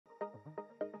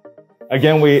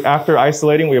Again, after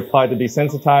isolating, we applied the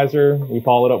desensitizer. We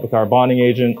followed up with our bonding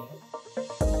agent.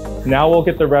 Now we'll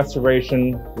get the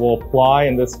restoration. We'll apply,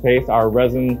 in this case, our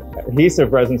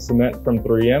adhesive resin cement from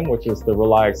 3M, which is the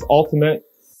Reliax Ultimate.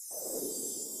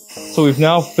 So we've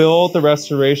now filled the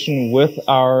restoration with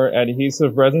our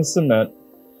adhesive resin cement.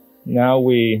 Now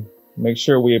we make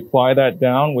sure we apply that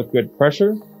down with good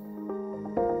pressure.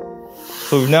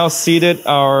 So we've now seated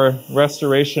our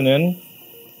restoration in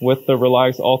with the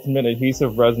Reliax Ultimate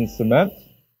adhesive resin cement.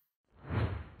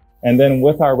 And then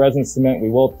with our resin cement, we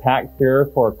will tack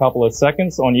here for a couple of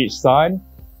seconds on each side.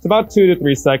 It's about 2 to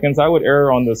 3 seconds. I would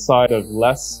err on the side of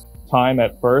less time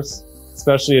at first,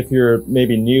 especially if you're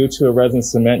maybe new to a resin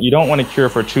cement. You don't want to cure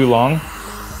for too long.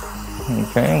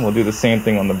 Okay, and we'll do the same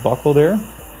thing on the buckle there.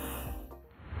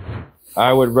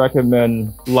 I would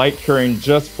recommend light curing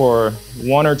just for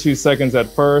 1 or 2 seconds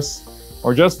at first,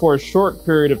 or just for a short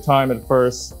period of time at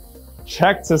first.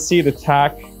 Check to see the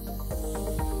tack,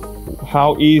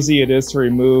 how easy it is to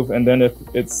remove, and then if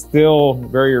it's still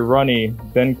very runny,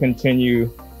 then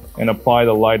continue and apply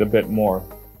the light a bit more.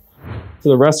 So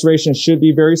the restoration should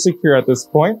be very secure at this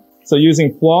point. So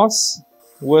using floss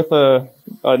with a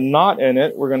knot in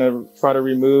it, we're gonna try to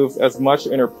remove as much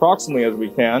interproximally as we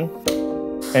can.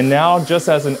 And now, just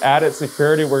as an added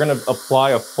security, we're gonna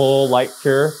apply a full light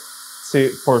cure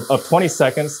of 20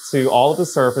 seconds to all of the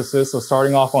surfaces. So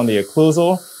starting off on the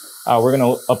occlusal, we're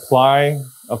gonna apply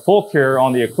a full cure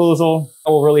on the occlusal.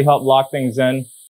 That will really help lock things in.